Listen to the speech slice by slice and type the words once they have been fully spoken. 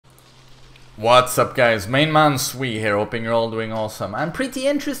What's up guys, MainManSWE here, hoping you're all doing awesome. And pretty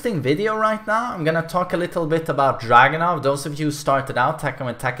interesting video right now. I'm gonna talk a little bit about Dragunov. Those of you who started out Tekken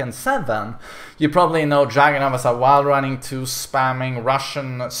with Tekken 7, you probably know Dragunov as a wild running 2 spamming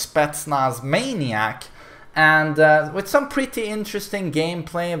Russian Spetsnaz maniac. And with some pretty interesting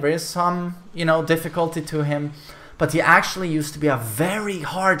gameplay, there is some, difficulty to him. But he actually used to be a very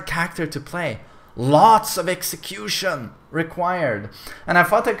hard character to play. Lots of execution required, and I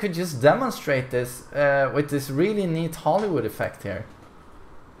thought I could just demonstrate this with this really neat Hollywood effect here.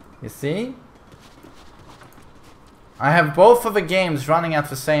 You see? I have both of the games running at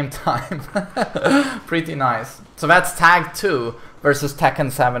the same time. Pretty nice. So that's Tag 2 versus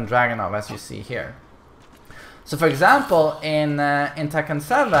Tekken 7 Dragunov, as you see here. So for example, in Tekken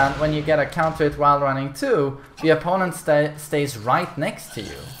 7, when you get a counter hit while running 2, the opponent stays right next to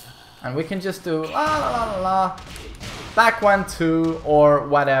you. And we can just do la la la la, back 1 2 or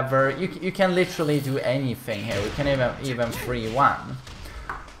whatever. You can literally do anything here. We can even free 1.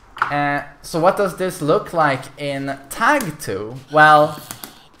 So what does this look like in Tag 2? Well,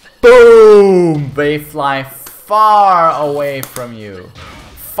 boom! They fly far away from you.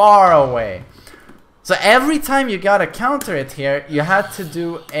 Far away. So every time you got to counter it here, you had to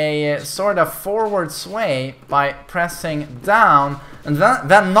do a sort of forward sway by pressing down and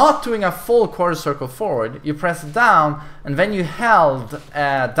then not doing a full quarter circle forward. You press down and then you held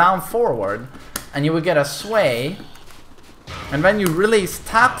down forward and you would get a sway, and then you release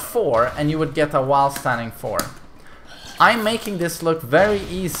tap 4 and you would get a while standing 4. I'm making this look very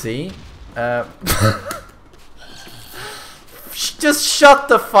easy. Just shut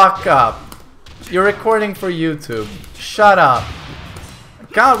the fuck up. You're recording for YouTube. Shut up.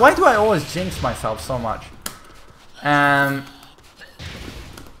 God, why do I always jinx myself so much?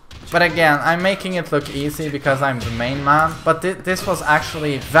 But again, I'm making it look easy because I'm the main man. But this was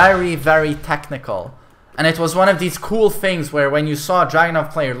actually very, very technical. And it was one of these cool things where when you saw a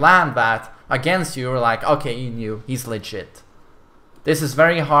Dragunov player land that against you, you were like, okay, you knew, he's legit. This is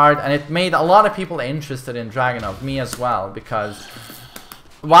very hard, and it made a lot of people interested in Dragunov, me as well, because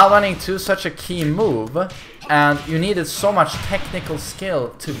while running 2 is such a key move, and you needed so much technical skill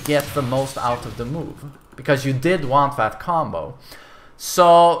to get the most out of the move, because you did want that combo.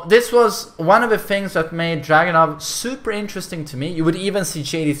 So this was one of the things that made Dragunov super interesting to me. You would even see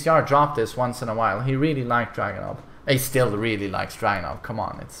JDCR drop this once in a while. He really liked Dragunov. He still really likes Dragunov, come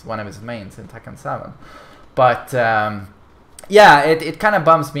on, it's one of his mains in Tekken 7. But yeah, it kind of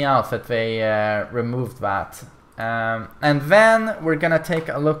bums me out that they removed that. And then we're gonna take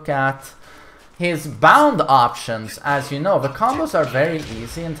a look at his bound options. As you know, the combos are very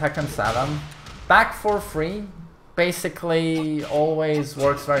easy in Tekken 7. Back for free basically always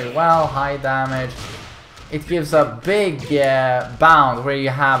works very well, high damage. It gives a big bound where you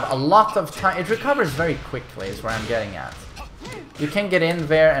have a lot of time. It recovers very quickly is where I'm getting at. You can get in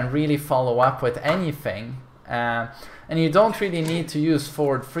there and really follow up with anything, and you don't really need to use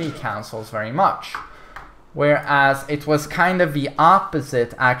forward free cancels very much. Whereas it was kind of the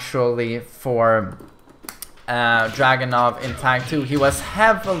opposite actually for Dragunov in Tag 2. He was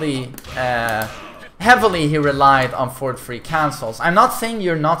heavily he relied on forward free cancels. I'm not saying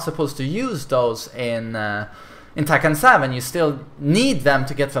you're not supposed to use those in Tekken 7. You still need them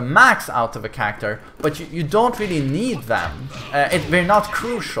to get the max out of a character, but you don't really need them. They're not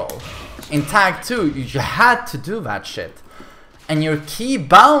crucial. In Tag 2, you had to do that shit. And your key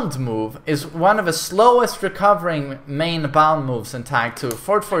bound move is one of the slowest recovering main bound moves in Tag 2,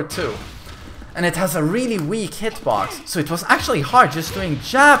 forward 4-2. And it has a really weak hitbox, so it was actually hard. Just doing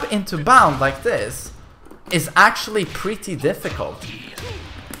jab into bound like this is actually pretty difficult.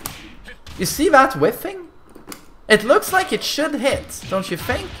 You see that whiffing? It looks like it should hit, don't you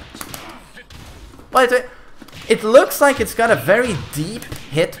think? But it looks like it's got a very deep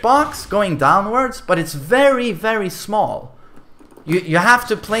hitbox going downwards, but it's very, very small. You have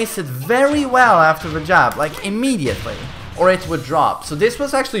to place it very well after the jab, like immediately, or it would drop. So this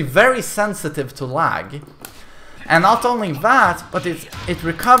was actually very sensitive to lag. And not only that, but it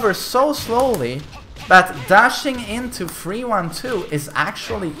recovers so slowly that dashing into 3-1-2 is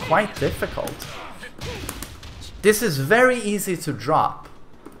actually quite difficult. This is very easy to drop.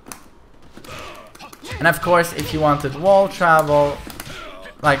 And of course, if you wanted wall travel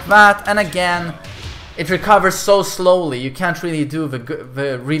like that, and again, it recovers so slowly, you can't really do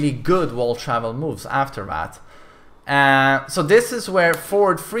the really good wall travel moves after that. So this is where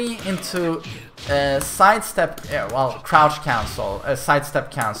forward free into sidestep, crouch cancel, sidestep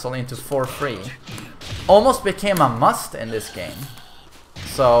cancel into 4-free almost became a must in this game.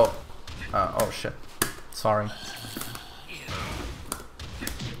 So, oh shit, sorry.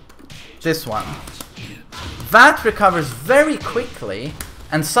 this one. That recovers very quickly,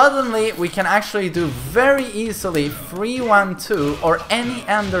 and suddenly we can actually do very easily 3-1-2 or any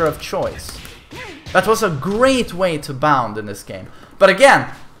ender of choice. That was a great way to bound in this game. But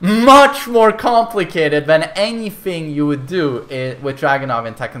again, much more complicated than anything you would do with Dragunov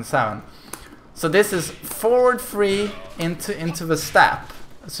in Tekken 7. So this is forward 3 into the step.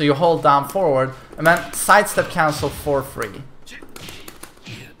 So you hold down forward, and then sidestep cancel 4-3.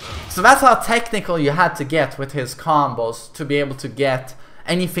 So that's how technical you had to get with his combos to be able to get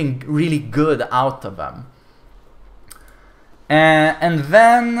anything really good out of them. And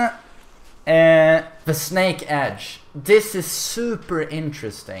then the snake edge. This is super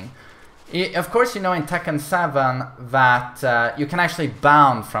interesting. Of course, you know in Tekken 7 that you can actually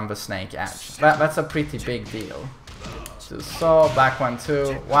bound from the snake edge. That's a pretty big deal. So back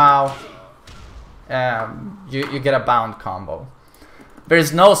 1-2, wow. You get a bound combo. There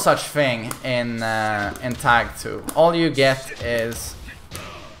is no such thing in Tag 2. All you get is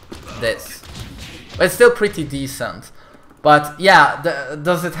this. But it's still pretty decent. But yeah,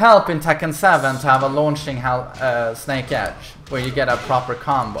 does it help in Tekken 7 to have a launching snake edge where you get a proper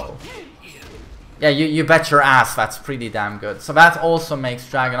combo? Yeah, you bet your ass that's pretty damn good. So that also makes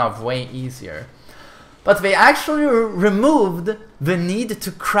Dragunov way easier. But they actually removed the need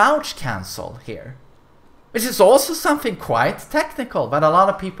to crouch cancel here. Which is also something quite technical that a lot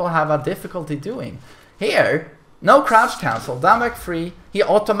of people have a difficulty doing. Here, no crouch cancel, down back 3. He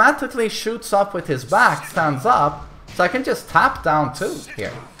automatically shoots up with his back, stands up. So I can just tap down 2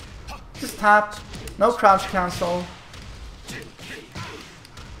 here. Just tap, no crouch cancel.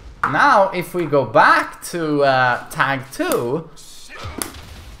 Now, if we go back to Tag 2,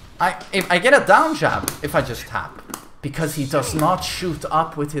 I get a down jab if I just tap. Because he does not shoot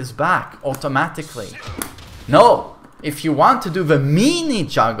up with his back automatically. No, if you want to do the mini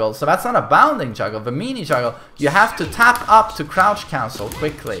juggle, so that's not a bounding juggle, the mini juggle, you have to tap up to crouch cancel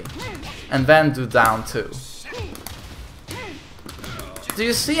quickly. And then do down 2. Do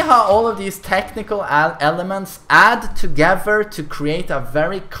you see how all of these technical elements add together to create a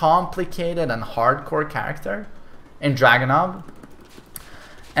very complicated and hardcore character in Dragunov?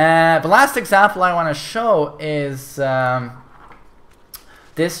 The last example I want to show is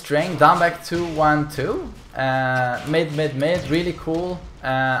this string, down back 2-1-2, mid, really cool,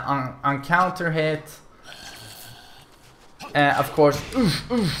 on counter hit. Of course,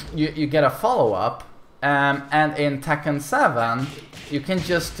 you get a follow-up, and in Tekken 7, you can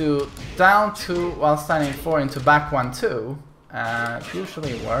just do down 2 while standing 4 into back 1-2. It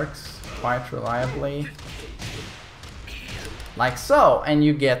usually works quite reliably. Like so, and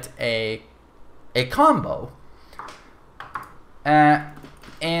you get a combo.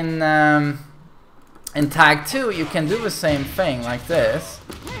 In Tag 2, you can do the same thing like this.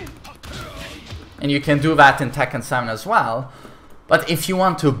 And you can do that in Tekken 7 as well. But if you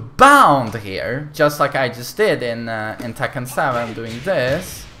want to bound here, just like I just did in Tekken 7, doing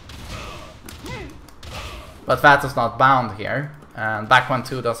this, but that does not bound here, and back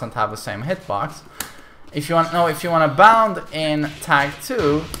 1-2 doesn't have the same hitbox. If you want to bound in Tag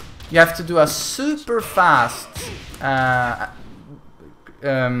 2, you have to do a super fast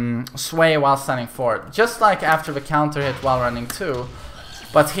sway while standing forward, just like after the counter hit while running 2.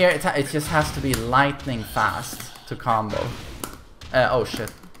 But here it just has to be lightning fast to combo. Oh shit.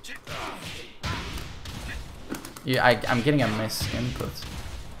 Yeah, I'm getting a miss input.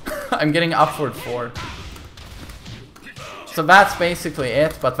 I'm getting upward 4. So that's basically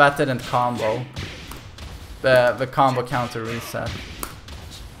it, but that didn't combo. The combo counter reset.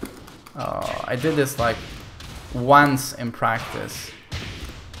 Oh, I did this like once in practice.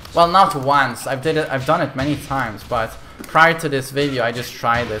 Well, not once. I've done it many times, but prior to this video I just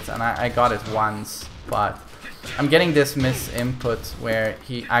tried it and I got it once, but I'm getting this miss input where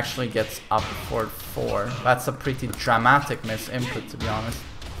he actually gets up for 4. That's a pretty dramatic miss input, to be honest.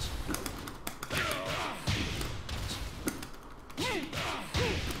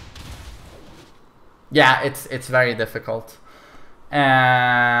 Yeah, it's very difficult.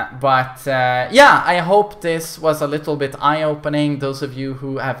 Yeah, I hope this was a little bit eye-opening. Those of you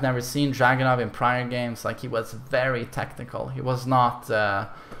who have never seen Dragunov in prior games, like, he was very technical. He was not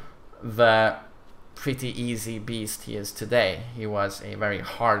the pretty easy beast he is today. He was a very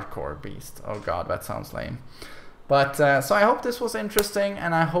hardcore beast. Oh god, that sounds lame. But so I hope this was interesting,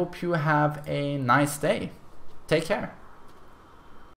 and I hope you have a nice day. Take care.